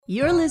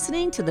You're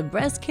listening to the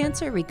Breast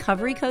Cancer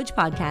Recovery Coach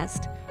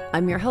podcast.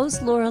 I'm your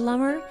host, Laura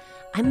Lummer.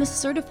 I'm a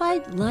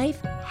certified life,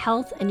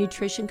 health, and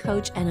nutrition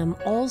coach, and I'm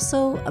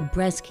also a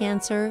breast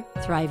cancer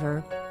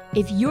thriver.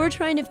 If you're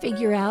trying to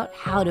figure out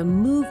how to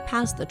move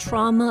past the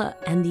trauma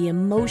and the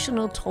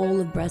emotional toll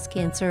of breast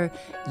cancer,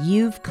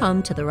 you've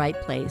come to the right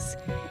place.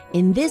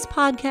 In this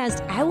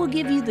podcast, I will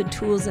give you the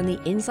tools and the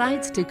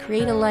insights to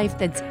create a life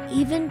that's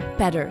even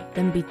better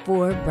than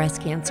before breast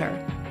cancer.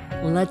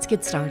 Let's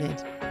get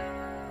started.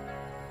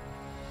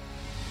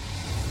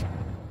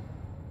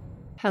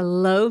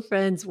 Hello,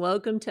 friends.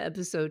 Welcome to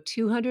episode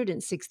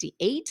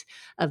 268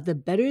 of the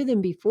Better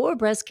Than Before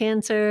Breast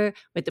Cancer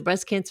with the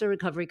Breast Cancer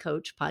Recovery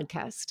Coach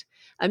podcast.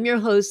 I'm your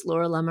host,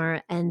 Laura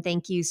Lummer, and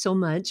thank you so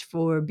much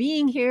for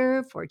being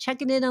here, for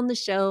checking in on the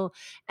show,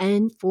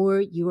 and for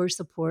your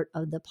support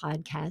of the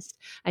podcast.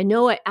 I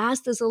know I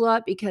ask this a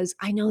lot because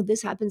I know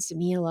this happens to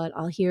me a lot.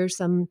 I'll hear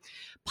some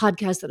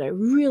podcast that I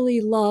really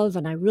love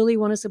and I really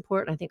want to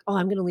support, and I think,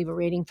 I'm going to leave a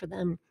rating for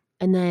them.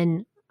 And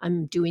then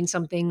I'm doing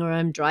something or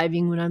I'm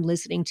driving when I'm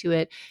listening to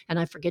it and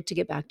I forget to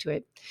get back to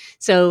it.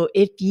 So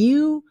if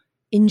you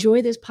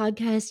enjoy this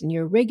podcast and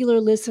you're a regular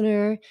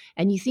listener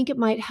and you think it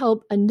might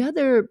help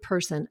another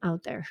person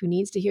out there who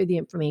needs to hear the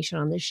information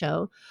on this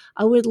show,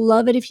 I would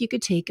love it if you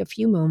could take a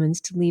few moments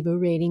to leave a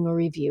rating or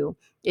review.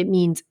 It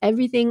means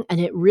everything, and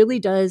it really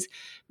does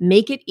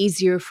make it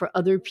easier for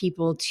other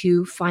people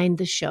to find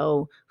the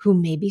show who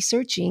may be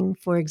searching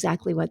for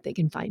exactly what they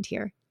can find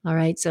here. All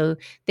right. So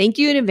thank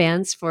you in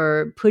advance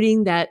for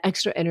putting that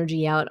extra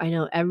energy out. I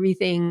know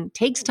everything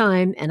takes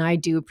time, and I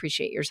do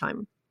appreciate your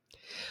time.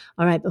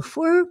 All right.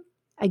 Before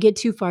I get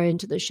too far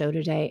into the show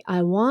today,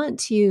 I want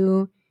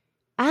to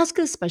ask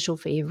a special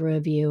favor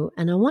of you,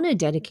 and I want to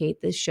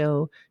dedicate this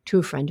show to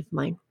a friend of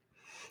mine.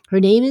 Her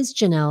name is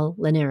Janelle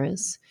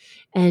Linares.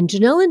 And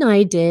Janelle and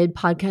I did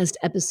podcast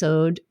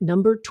episode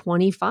number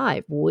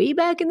 25, way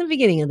back in the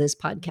beginning of this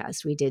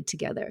podcast we did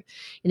together.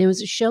 And it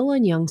was a show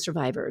on young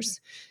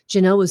survivors.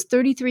 Janelle was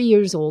 33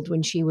 years old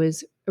when she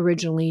was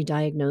originally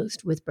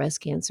diagnosed with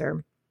breast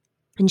cancer.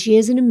 And she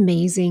is an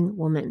amazing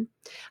woman.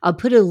 I'll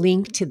put a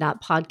link to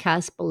that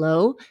podcast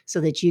below so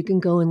that you can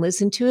go and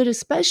listen to it,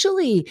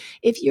 especially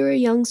if you're a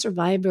young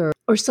survivor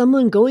or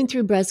someone going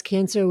through breast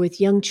cancer with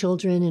young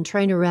children and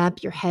trying to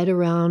wrap your head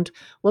around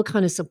what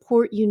kind of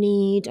support you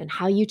need and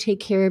how you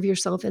take care of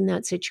yourself in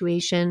that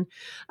situation.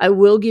 I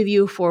will give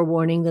you a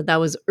forewarning that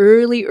was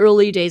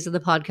early days of the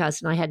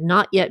podcast, and I had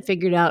not yet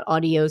figured out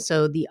audio,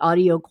 so the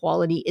audio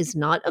quality is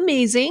not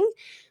amazing,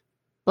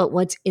 but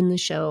what's in the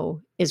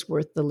show is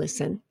worth the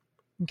listen.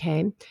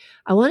 Okay.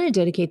 I want to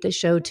dedicate this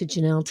show to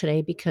Janelle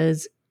today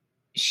because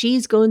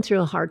she's going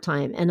through a hard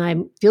time. And I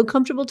feel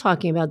comfortable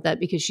talking about that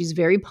because she's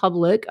very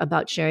public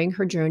about sharing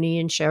her journey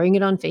and sharing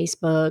it on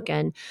Facebook.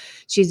 And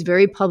she's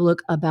very public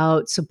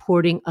about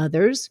supporting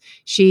others.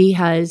 She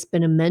has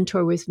been a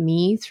mentor with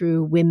me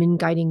through Women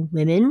Guiding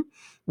Women,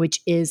 which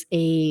is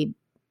a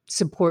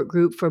support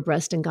group for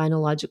breast and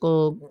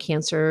gynecological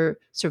cancer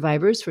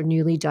survivors, for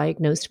newly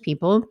diagnosed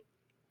people.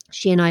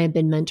 She and I have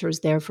been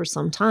mentors there for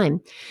some time.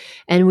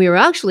 And we were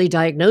actually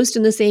diagnosed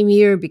in the same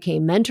year,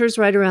 became mentors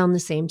right around the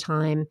same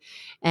time.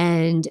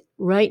 And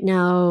right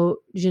now,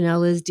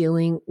 Janelle is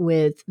dealing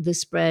with the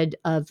spread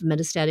of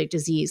metastatic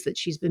disease that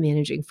she's been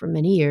managing for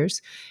many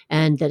years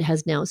and that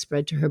has now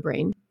spread to her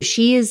brain.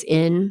 She is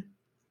in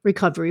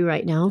recovery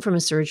right now from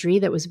a surgery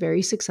that was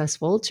very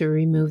successful to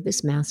remove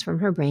this mass from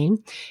her brain.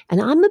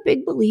 And I'm a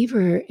big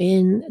believer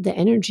in the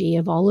energy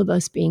of all of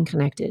us being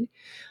connected,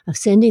 of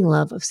sending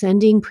love, of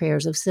sending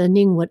prayers, of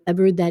sending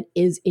whatever that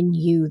is in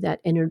you, that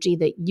energy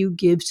that you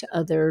give to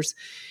others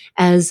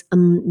as a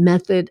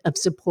method of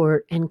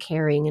support and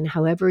caring. And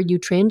however you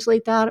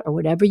translate that or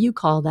whatever you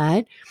call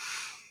that,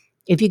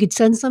 if you could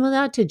send some of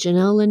that to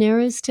Janelle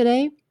Linares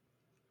today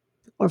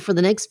or for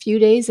the next few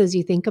days as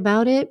you think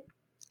about it,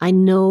 I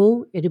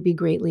know it'll be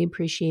greatly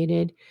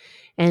appreciated.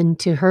 And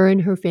to her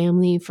and her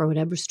family, for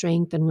whatever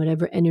strength and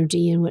whatever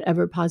energy and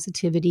whatever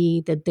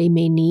positivity that they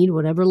may need,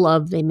 whatever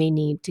love they may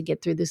need to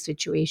get through this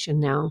situation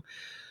now,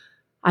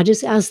 I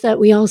just ask that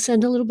we all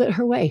send a little bit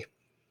her way.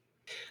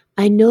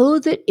 I know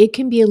that it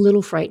can be a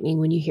little frightening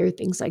when you hear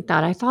things like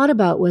that. I thought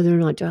about whether or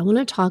not do I want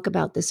to talk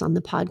about this on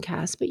the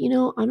podcast, but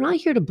I'm not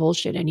here to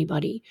bullshit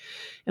anybody.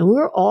 And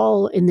we're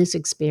all in this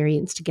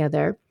experience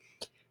together.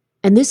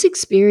 And this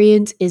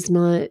experience is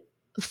not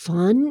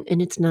fun,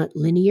 and it's not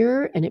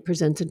linear, and it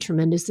presents a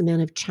tremendous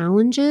amount of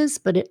challenges,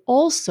 but it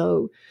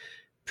also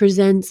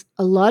presents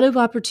a lot of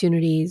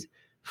opportunities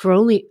for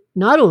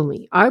not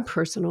only our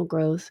personal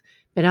growth,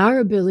 but our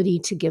ability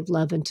to give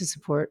love and to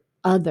support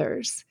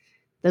others,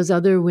 those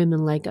other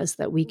women like us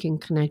that we can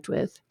connect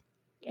with.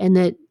 And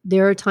that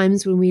there are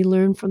times when we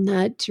learn from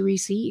that to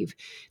receive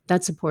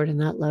that support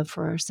and that love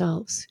for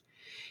ourselves.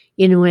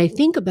 When I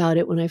think about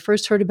it, when I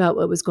first heard about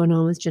what was going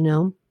on with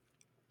Janelle,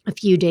 a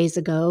few days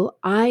ago,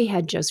 I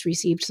had just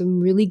received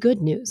some really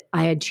good news.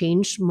 I had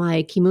changed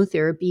my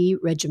chemotherapy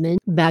regimen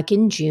back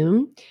in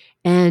June,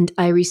 and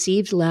I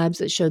received labs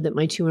that showed that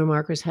my tumor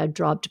markers had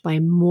dropped by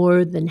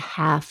more than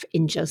half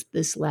in just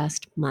this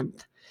last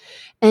month.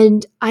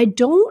 And I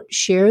don't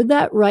share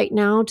that right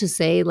now to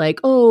say like,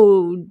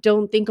 oh,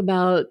 don't think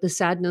about the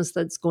sadness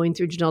that's going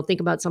through Janelle. Think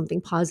about something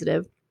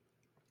positive.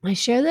 I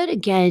share that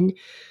again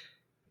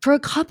for a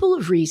couple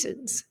of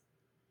reasons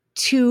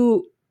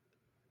to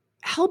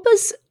help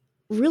us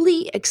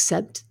really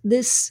accept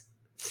this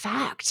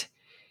fact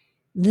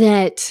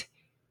that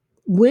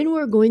when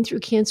we're going through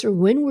cancer,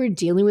 when we're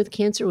dealing with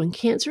cancer, when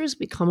cancer has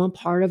become a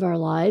part of our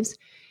lives,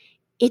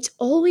 it's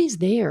always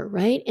there,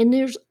 right? And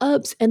there's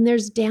ups and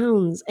there's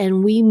downs,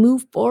 and we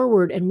move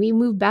forward and we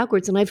move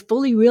backwards. And I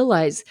fully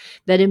realize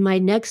that in my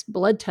next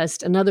blood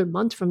test, another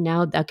month from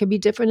now, that could be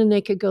different and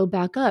they could go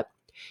back up.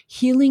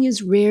 Healing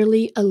is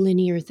rarely a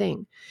linear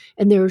thing.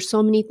 And there are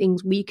so many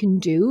things we can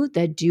do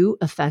that do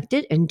affect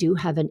it and do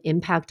have an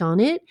impact on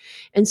it.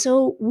 And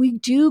so we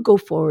do go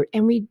forward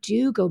and we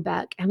do go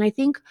back. And I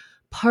think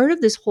part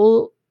of this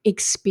whole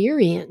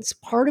experience,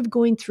 part of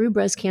going through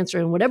breast cancer,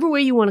 in whatever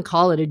way you want to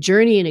call it, a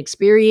journey, an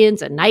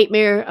experience, a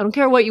nightmare, I don't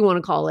care what you want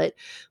to call it,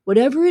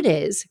 whatever it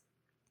is,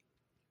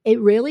 it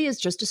really is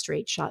just a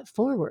straight shot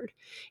forward.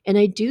 And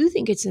I do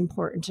think it's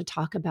important to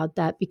talk about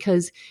that,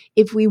 because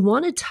if we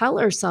want to tell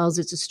ourselves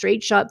it's a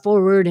straight shot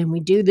forward and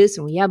we do this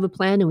and we have a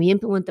plan and we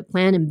implement the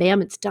plan and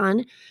bam, it's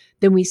done,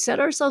 then we set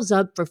ourselves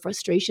up for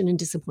frustration and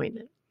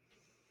disappointment.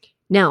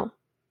 Now,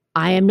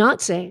 I am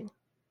not saying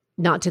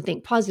not to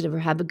think positive or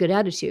have a good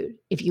attitude.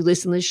 If you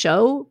listen to the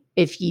show,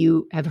 if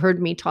you have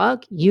heard me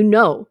talk, you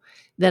know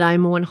that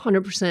I'm a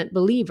 100%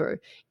 believer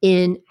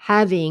in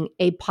having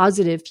a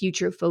positive,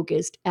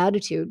 future-focused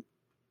attitude.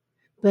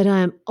 But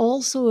I'm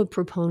also a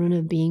proponent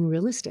of being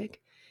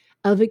realistic,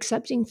 of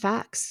accepting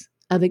facts,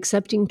 of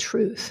accepting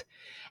truth,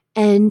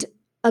 and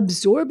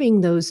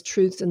absorbing those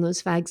truths and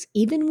those facts,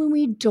 even when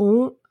we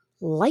don't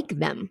like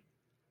them,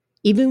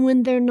 even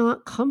when they're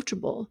not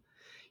comfortable.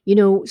 You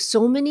know,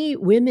 so many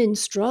women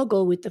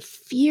struggle with the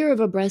fear of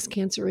a breast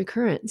cancer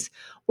recurrence,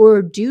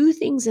 or do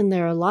things in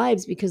their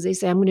lives because they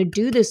say, I'm going to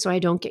do this so I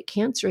don't get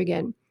cancer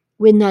again,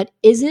 when that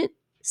isn't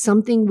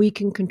something we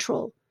can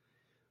control.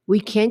 We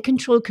can't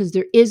control because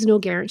there is no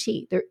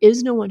guarantee. There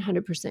is no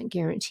 100%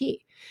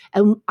 guarantee.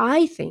 And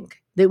I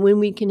think that when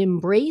we can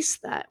embrace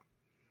that,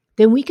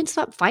 then we can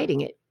stop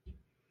fighting it.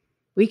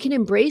 We can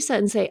embrace that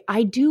and say,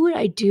 I do what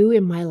I do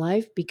in my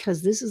life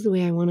because this is the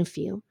way I want to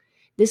feel.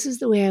 This is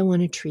the way I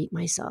want to treat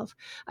myself.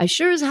 I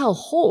sure as hell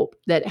hope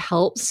that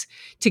helps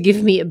to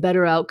give me a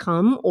better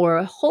outcome,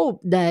 or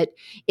hope that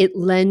it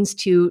lends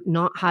to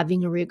not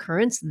having a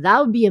recurrence.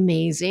 That would be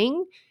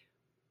amazing.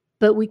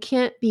 But we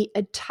can't be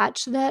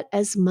attached to that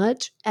as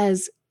much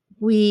as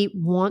we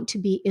want to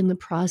be in the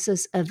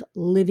process of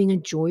living a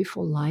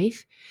joyful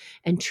life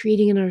and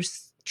treating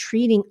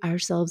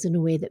ourselves in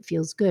a way that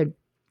feels good.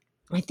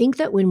 I think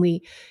that when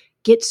we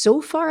get so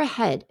far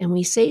ahead and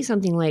we say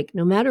something like,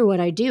 no matter what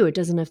I do, it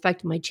doesn't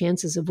affect my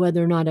chances of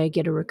whether or not I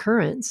get a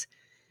recurrence,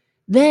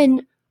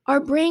 then our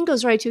brain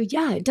goes right to,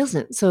 yeah, it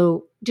doesn't.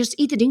 So just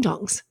eat the ding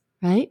dongs,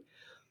 right?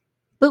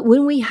 But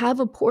when we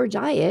have a poor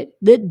diet,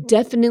 that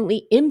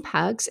definitely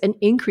impacts and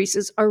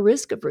increases our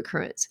risk of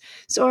recurrence.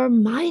 So our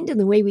mind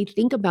and the way we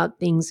think about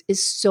things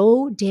is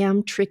so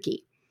damn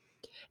tricky.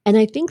 And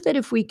I think that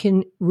if we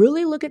can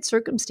really look at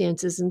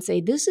circumstances and say,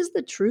 this is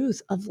the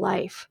truth of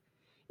life.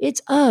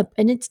 It's up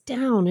and it's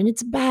down and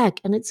it's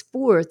back and it's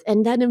forth.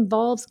 And that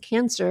involves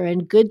cancer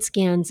and good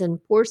scans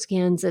and poor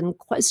scans and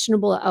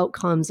questionable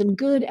outcomes and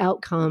good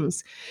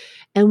outcomes.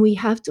 And we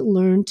have to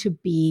learn to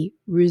be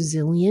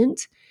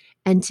resilient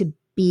and to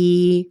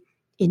be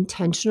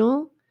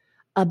intentional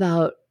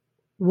about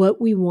what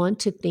we want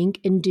to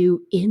think and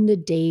do in the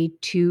day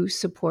to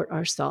support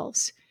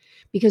ourselves,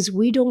 because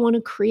we don't want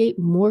to create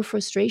more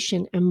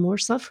frustration and more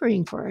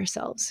suffering for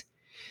ourselves.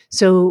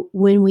 So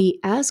when we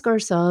ask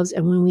ourselves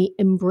and when we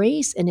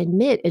embrace and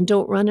admit and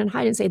don't run and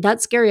hide and say,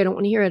 that's scary, I don't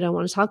want to hear it, I don't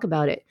want to talk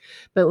about it.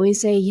 But when we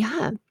say,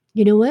 yeah,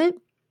 you know what?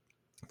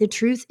 The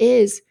truth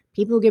is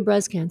people get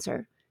breast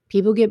cancer.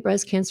 People get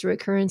breast cancer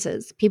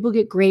recurrences. People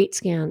get great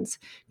scans.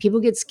 People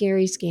get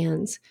scary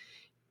scans.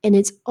 And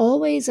it's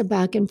always a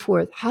back and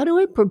forth. How do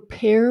I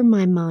prepare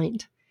my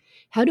mind?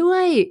 How do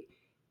I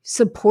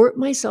support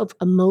myself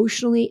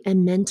emotionally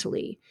and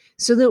mentally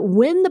so that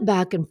when the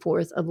back and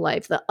forth of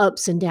life, the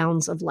ups and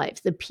downs of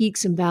life, the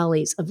peaks and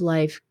valleys of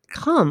life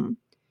come,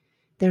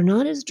 they're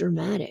not as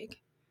dramatic?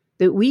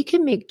 That we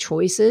can make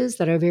choices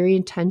that are very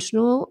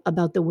intentional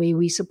about the way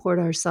we support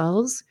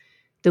ourselves,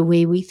 the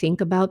way we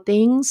think about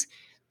things,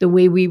 the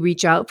way we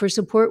reach out for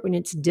support when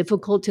it's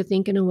difficult to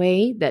think in a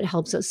way that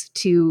helps us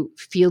to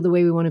feel the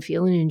way we want to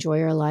feel and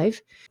enjoy our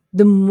life.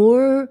 The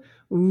more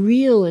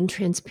real and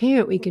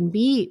transparent we can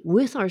be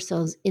with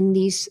ourselves in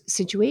these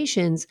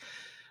situations,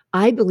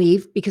 I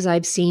believe, because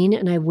I've seen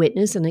and I've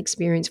witnessed and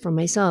experienced for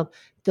myself,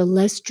 the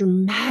less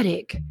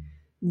dramatic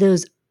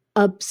those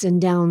ups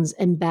and downs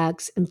and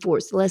backs and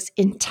forths, less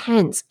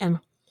intense and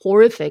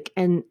horrific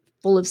and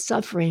full of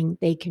suffering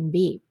they can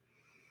be.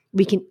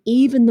 We can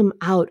even them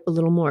out a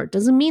little more.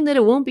 Doesn't mean that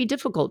it won't be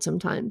difficult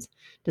sometimes.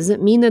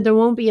 Doesn't mean that there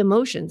won't be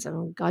emotions.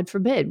 Oh, God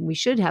forbid, we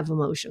should have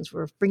emotions.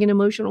 We're freaking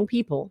emotional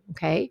people,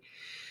 okay?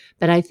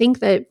 But I think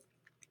that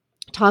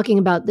talking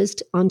about this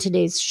on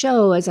today's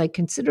show, as I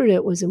considered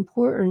it, was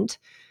important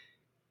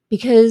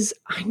because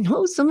I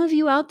know some of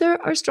you out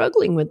there are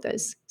struggling with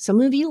this.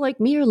 Some of you, like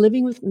me, are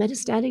living with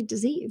metastatic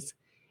disease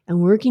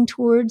and working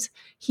towards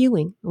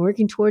healing,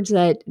 working towards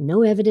that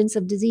no evidence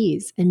of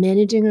disease, and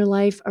managing our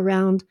life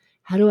around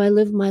how do I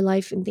live my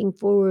life and think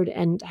forward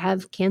and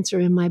have cancer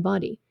in my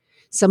body.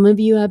 Some of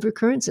you have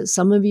recurrences.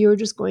 Some of you are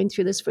just going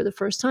through this for the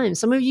first time.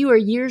 Some of you are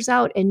years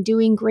out and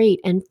doing great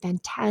and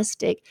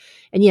fantastic.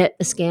 And yet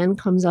a scan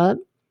comes up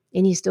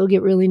and you still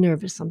get really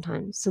nervous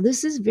sometimes. So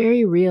this is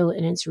very real,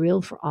 and it's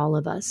real for all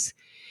of us.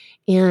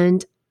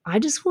 And I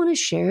just want to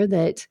share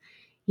that,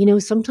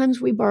 sometimes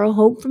we borrow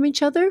hope from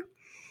each other,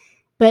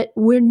 but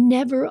we're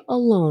never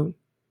alone.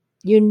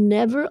 You're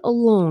never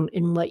alone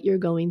in what you're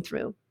going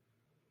through.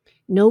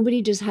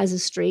 Nobody just has a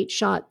straight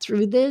shot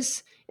through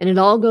this and it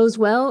all goes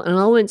well and it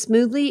all went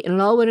smoothly and it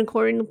all went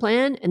according to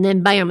plan, and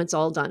then bam, it's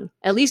all done.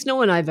 At least no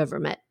one I've ever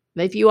met.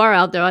 But if you are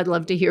out there, I'd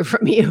love to hear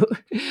from you.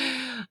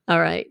 All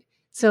right.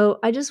 So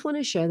I just want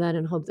to share that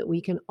and hope that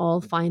we can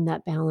all find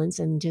that balance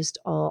and just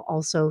all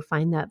also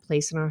find that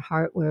place in our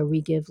heart where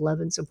we give love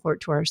and support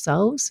to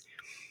ourselves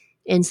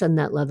and send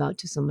that love out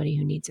to somebody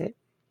who needs it.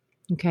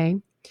 Okay.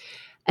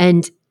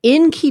 And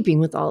in keeping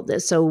with all of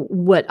this, so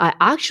what I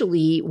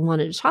actually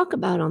wanted to talk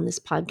about on this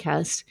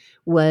podcast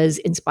was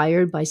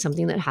inspired by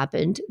something that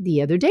happened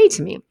the other day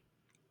to me.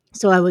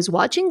 So I was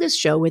watching this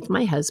show with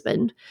my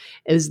husband.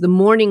 It was the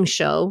morning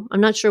show. I'm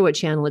not sure what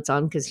channel it's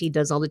on because he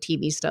does all the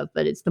TV stuff,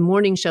 but it's the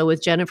morning show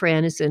with Jennifer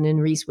Aniston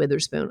and Reese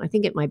Witherspoon. I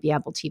think it might be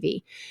Apple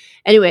TV.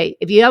 Anyway,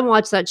 if you haven't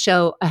watched that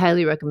show, I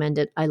highly recommend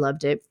it. I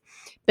loved it.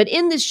 But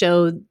in this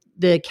show,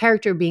 the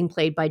character being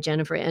played by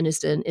Jennifer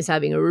Aniston is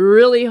having a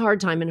really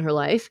hard time in her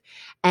life.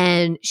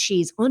 And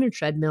she's on a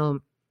treadmill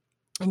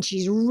and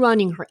she's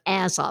running her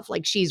ass off.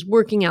 Like she's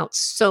working out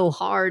so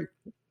hard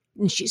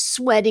and she's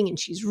sweating and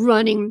she's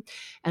running.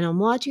 And I'm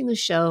watching the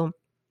show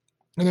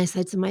and I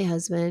said to my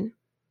husband,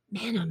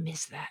 man, I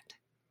miss that.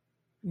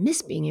 I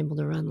miss being able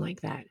to run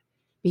like that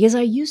because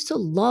I used to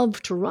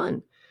love to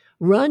run.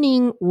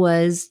 Running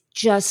was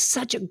just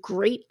such a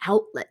great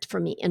outlet for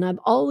me. And I've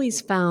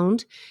always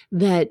found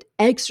that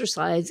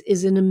exercise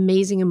is an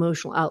amazing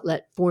emotional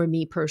outlet for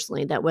me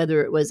personally, that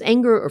whether it was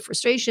anger or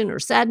frustration or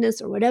sadness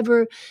or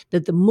whatever,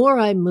 that the more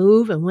I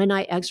move and when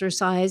I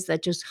exercise,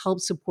 that just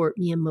helps support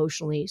me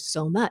emotionally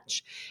so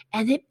much.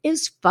 And it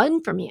is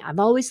fun for me. I've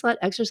always thought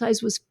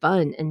exercise was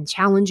fun, and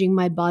challenging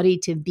my body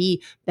to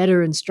be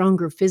better and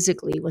stronger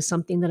physically was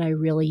something that I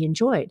really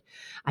enjoyed.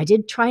 I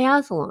did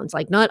triathlons,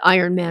 like not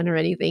Ironman or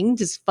anything,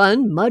 just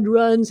fun mud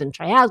runs and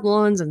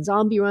triathlons and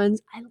zombie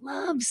runs. I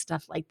love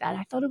stuff like that.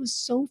 I thought it was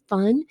so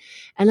fun.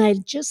 And I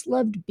just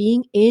loved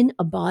being in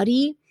a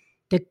body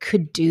that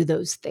could do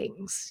those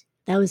things.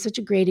 That was such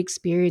a great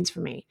experience for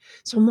me.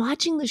 So I'm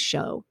watching the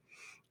show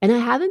and I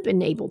haven't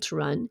been able to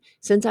run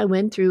since I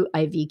went through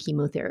IV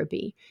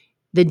chemotherapy.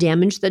 The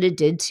damage that it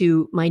did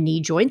to my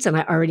knee joints, and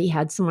I already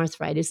had some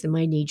arthritis in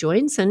my knee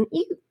joints, and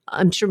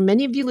I'm sure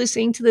many of you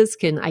listening to this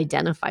can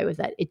identify with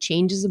that. It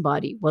changes the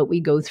body, what we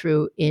go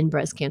through in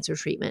breast cancer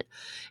treatment.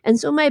 And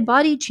so my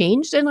body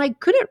changed and I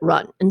couldn't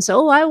run. And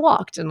so I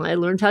walked and I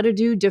learned how to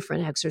do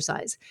different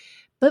exercise.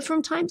 But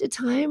from time to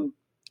time,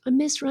 I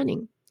miss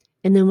running.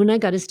 And then when I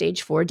got a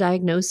stage 4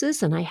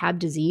 diagnosis and I have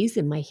disease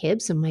in my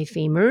hips and my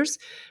femurs,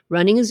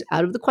 running is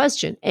out of the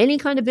question. Any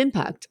kind of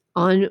impact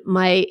on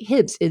my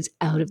hips is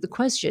out of the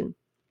question,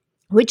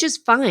 which is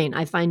fine.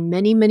 I find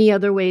many, many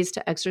other ways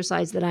to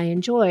exercise that I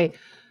enjoy,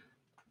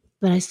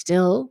 but I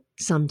still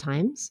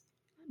sometimes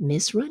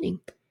miss running.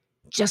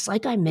 Just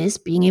like I miss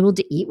being able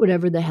to eat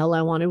whatever the hell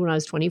I wanted when I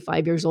was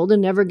 25 years old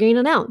and never gain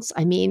an ounce.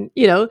 I mean,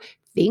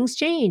 things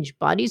change,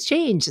 bodies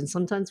change. And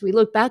sometimes we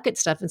look back at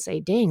stuff and say,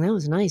 dang, that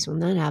was nice when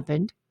that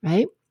happened,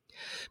 right?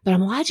 But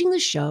I'm watching the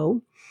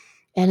show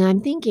and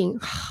I'm thinking,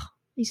 I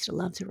used to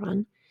love to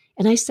run.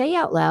 And I say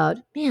out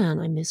loud, man,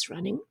 I miss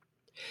running.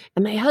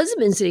 And my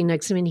husband's sitting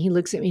next to me and he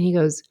looks at me and he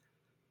goes,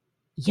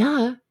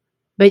 yeah,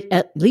 but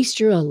at least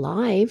you're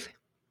alive.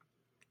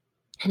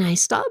 And I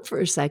stopped for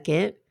a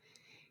second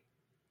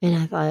and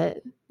I thought,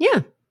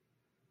 yeah,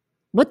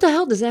 what the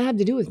hell does that have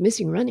to do with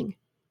missing running?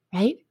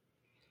 Right?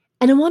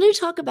 And I wanted to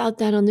talk about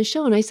that on the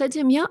show. And I said to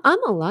him, yeah,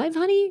 I'm alive,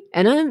 honey.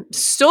 And I'm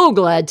so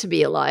glad to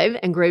be alive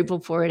and grateful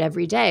for it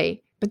every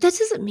day. But that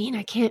doesn't mean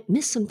I can't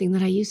miss something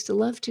that I used to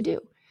love to do.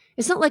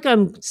 It's not like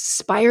I'm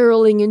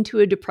spiraling into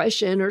a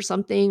depression or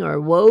something,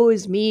 or woe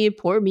is me,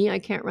 poor me, I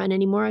can't run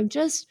anymore. I'm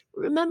just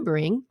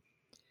remembering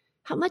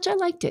how much I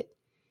liked it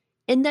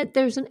and that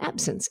there's an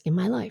absence in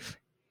my life.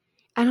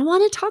 And I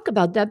want to talk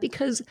about that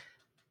because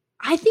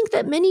I think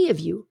that many of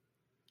you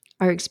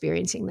are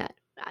experiencing that.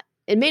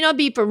 It may not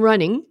be from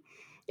running.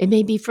 It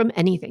may be from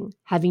anything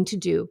having to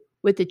do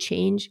with the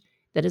change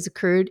that has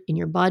occurred in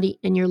your body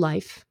and your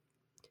life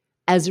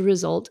as a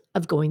result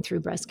of going through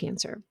breast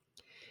cancer.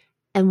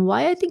 And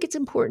why I think it's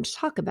important to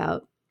talk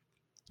about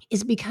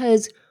is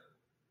because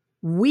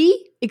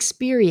we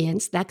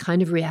experience that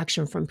kind of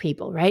reaction from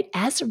people, right?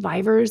 As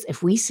survivors,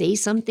 if we say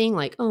something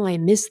like, oh, I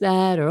miss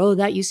that, or oh,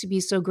 that used to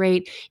be so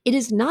great, it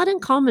is not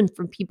uncommon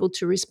for people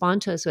to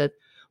respond to us with,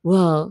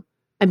 well,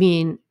 I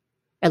mean,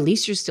 at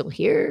least you're still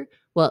here.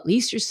 Well, at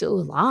least you're still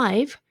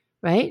alive,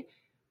 right?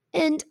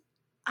 And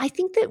I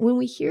think that when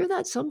we hear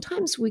that,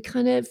 sometimes we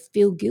kind of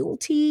feel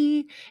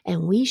guilty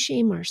and we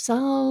shame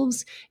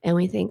ourselves and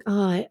we think,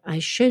 oh, I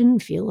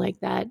shouldn't feel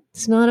like that.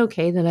 It's not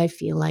okay that I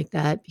feel like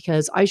that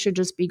because I should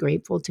just be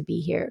grateful to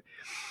be here.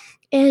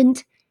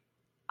 And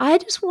I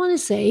just want to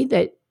say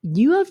that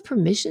you have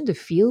permission to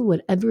feel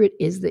whatever it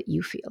is that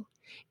you feel.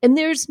 And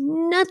there's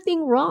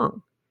nothing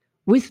wrong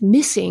with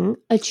missing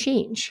a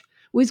change,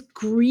 with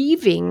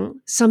grieving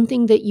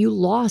something that you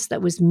lost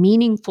that was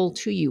meaningful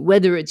to you,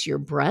 whether it's your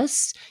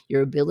breasts,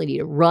 your ability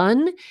to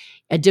run,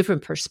 a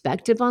different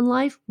perspective on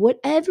life,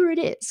 whatever it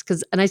is.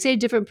 And I say a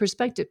different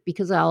perspective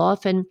because I'll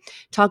often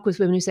talk with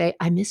women who say,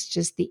 I miss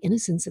just the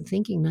innocence of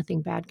thinking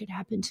nothing bad could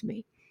happen to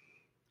me.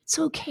 It's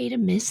okay to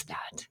miss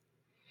that.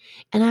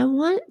 And I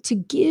want to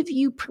give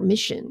you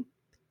permission,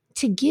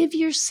 to give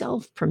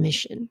yourself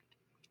permission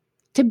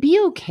to be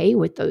okay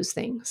with those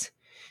things,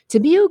 to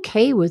be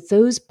okay with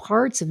those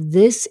parts of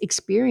this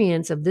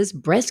experience, of this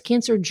breast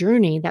cancer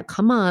journey that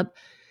come up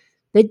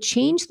that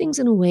change things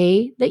in a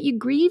way that you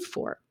grieve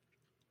for.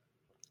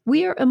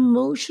 We are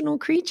emotional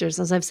creatures,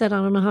 as I've said, I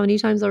don't know how many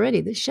times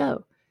already this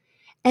show.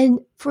 And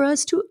for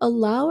us to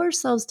allow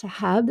ourselves to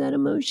have that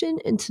emotion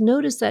and to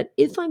notice that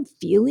if I'm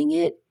feeling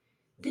it,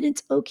 then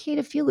it's okay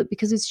to feel it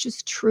because it's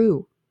just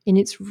true and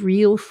it's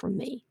real for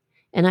me.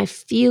 And I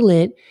feel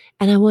it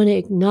and I want to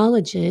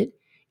acknowledge it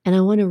and I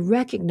want to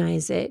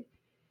recognize it.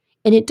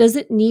 And it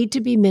doesn't need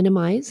to be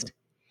minimized.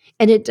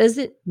 And it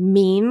doesn't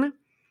mean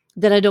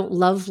that I don't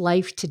love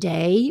life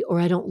today or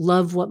I don't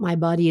love what my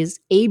body is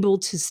able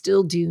to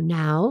still do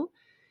now.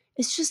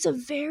 It's just a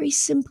very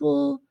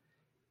simple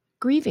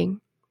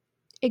grieving,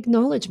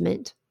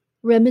 acknowledgement,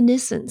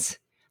 reminiscence.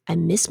 I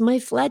miss my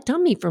flat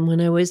tummy from when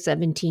I was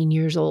 17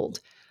 years old.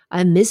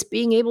 I miss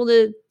being able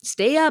to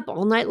stay up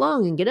all night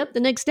long and get up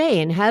the next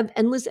day and have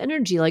endless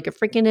energy like a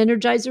freaking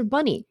Energizer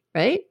bunny,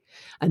 right?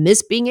 I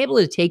miss being able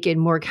to take in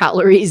more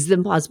calories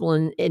than possible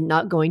and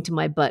not going to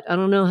my butt. I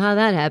don't know how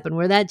that happened,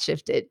 where that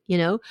shifted, you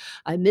know?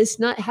 I miss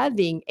not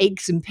having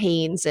aches and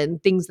pains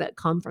and things that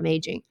come from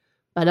aging.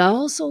 But I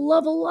also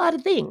love a lot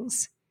of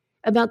things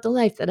about the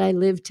life that I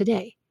live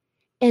today.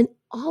 And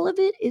all of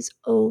it is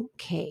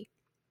okay.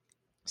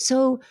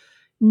 So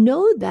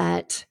know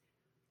that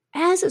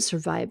as a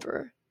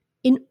survivor,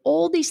 in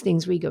all these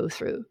things we go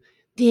through,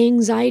 the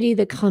anxiety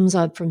that comes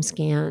up from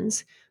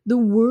scans, the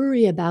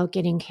worry about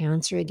getting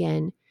cancer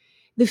again,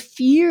 the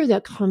fear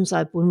that comes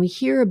up when we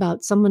hear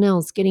about someone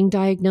else getting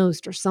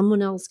diagnosed or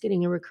someone else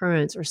getting a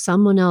recurrence or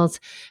someone else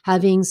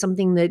having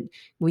something that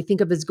we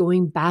think of as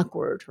going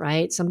backward,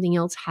 right? Something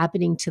else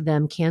happening to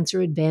them,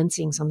 cancer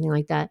advancing, something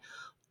like that.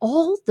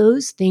 All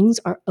those things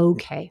are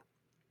okay.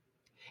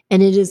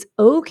 And it is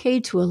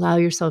okay to allow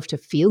yourself to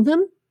feel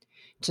them,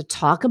 to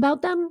talk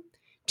about them,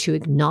 to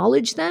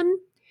acknowledge them,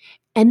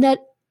 and that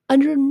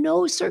under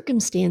no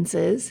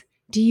circumstances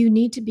do you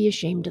need to be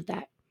ashamed of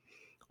that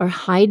or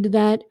hide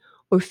that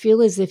or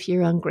feel as if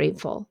you're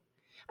ungrateful.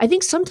 I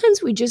think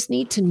sometimes we just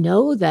need to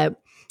know that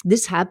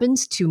this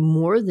happens to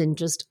more than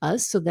just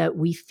us so that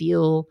we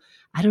feel,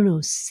 I don't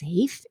know,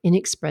 safe in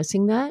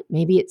expressing that.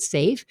 Maybe it's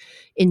safe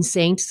in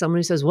saying to someone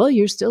who says, well,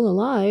 you're still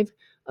alive.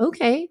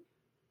 Okay.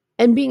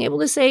 And being able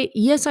to say,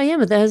 yes, I am,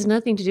 but that has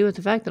nothing to do with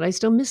the fact that I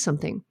still miss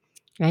something,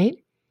 right?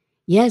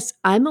 Yes,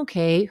 I'm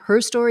okay.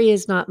 Her story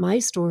is not my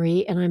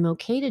story, and I'm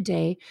okay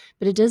today,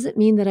 but it doesn't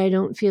mean that I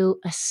don't feel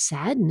a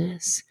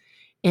sadness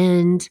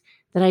and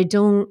that I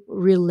don't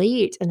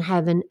relate and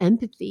have an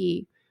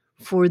empathy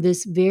for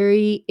this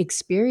very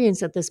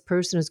experience that this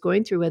person is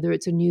going through, whether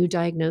it's a new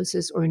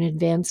diagnosis or an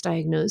advanced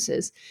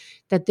diagnosis,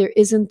 that there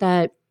isn't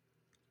that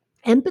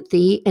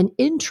empathy and,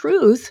 in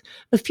truth,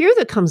 a fear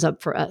that comes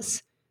up for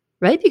us,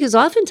 right? Because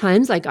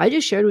oftentimes, like I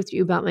just shared with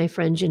you about my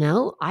friend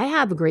Janelle, I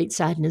have a great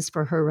sadness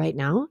for her right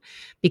now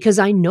because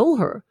I know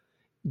her.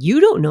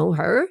 You don't know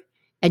her,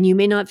 and you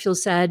may not feel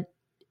sad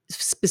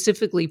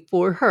specifically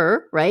for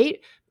her, right?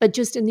 But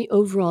just in the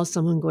overall,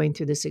 someone going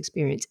through this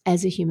experience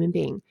as a human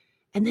being.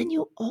 And then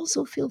you'll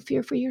also feel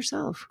fear for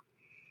yourself.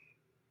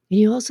 And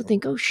you also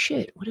think, oh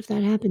shit, what if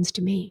that happens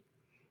to me?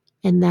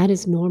 And that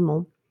is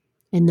normal.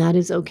 And that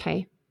is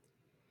okay.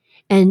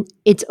 And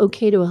it's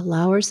okay to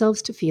allow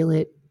ourselves to feel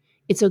it.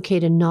 It's okay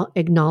to not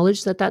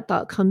acknowledge that that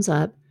thought comes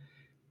up.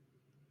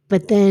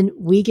 But then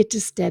we get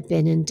to step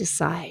in and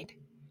decide,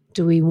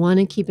 do we want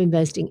to keep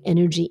investing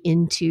energy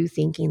into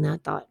thinking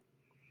that thought?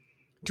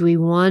 Do we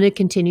want to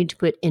continue to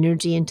put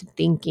energy into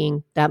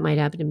thinking that might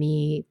happen to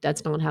me?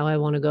 That's not how I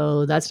want to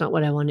go. That's not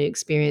what I want to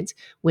experience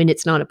when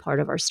it's not a part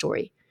of our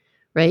story,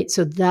 right?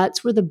 So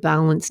that's where the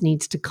balance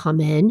needs to come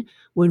in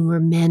when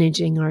we're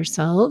managing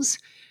ourselves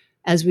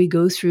as we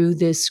go through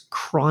this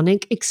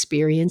chronic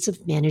experience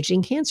of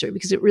managing cancer,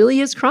 because it really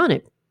is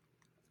chronic.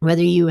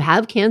 Whether you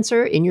have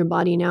cancer in your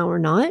body now or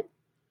not,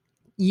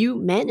 You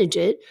manage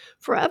it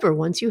forever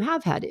once you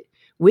have had it,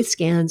 with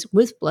scans,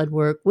 with blood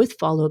work, with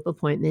follow-up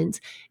appointments,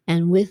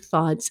 and with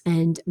thoughts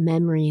and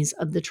memories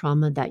of the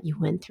trauma that you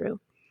went through.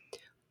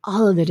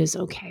 All of it is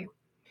okay.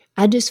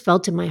 I just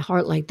felt in my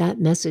heart like that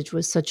message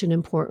was such an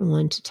important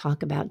one to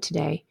talk about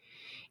today.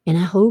 And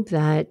I hope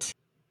that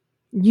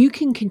you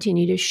can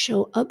continue to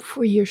show up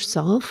for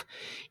yourself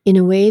in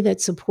a way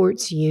that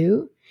supports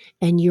you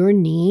and your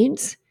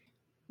needs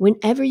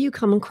whenever you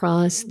come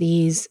across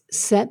these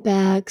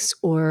setbacks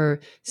or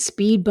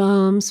speed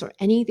bumps or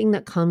anything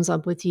that comes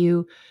up with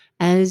you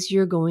as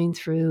you're going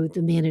through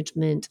the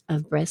management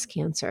of breast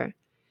cancer.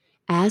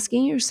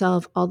 Asking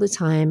yourself all the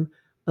time,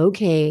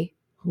 okay,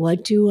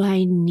 what do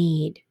I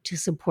need to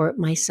support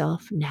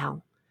myself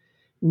now?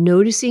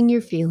 Noticing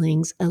your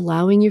feelings,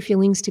 allowing your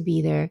feelings to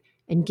be there,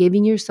 and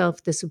giving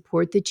yourself the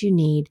support that you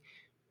need,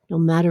 no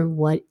matter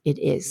what it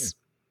is.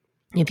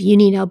 If you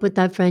need help with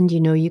that, friend, you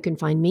know you can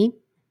find me.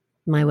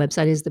 My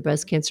website is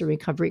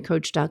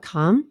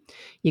thebreastcancerrecoverycoach.com.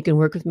 You can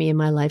work with me in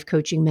my life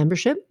coaching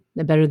membership,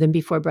 the Better Than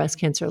Before Breast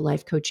Cancer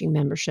Life Coaching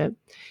Membership.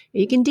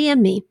 You can DM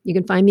me. You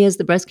can find me as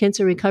the Breast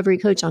Cancer Recovery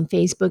Coach on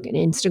Facebook and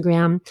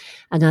Instagram.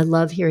 And I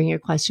love hearing your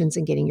questions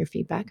and getting your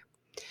feedback.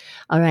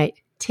 All right.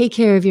 Take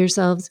care of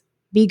yourselves.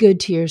 Be good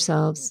to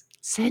yourselves.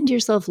 Send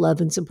yourself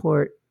love and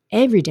support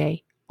every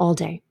day, all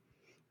day.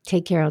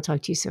 Take care. I'll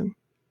talk to you soon.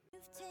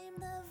 You've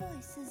tamed the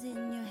voices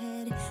in your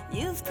head.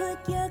 You've put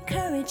your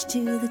courage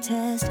to the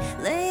test.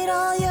 Laid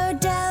all your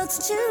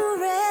doubts to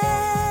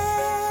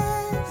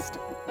rest.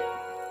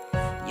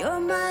 Your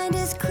mind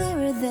is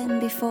clearer than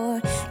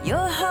before.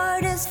 Your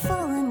heart is full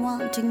and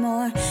wanting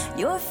more.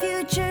 Your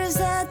future's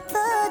at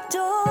the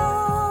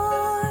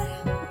door.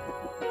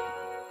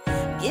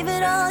 Give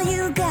it all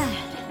you got.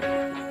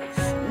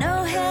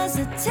 No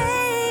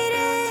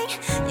hesitating.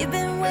 You've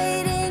been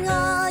waiting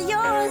all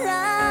your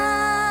life.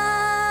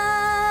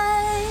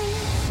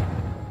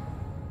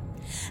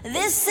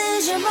 This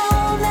is your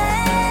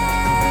moment.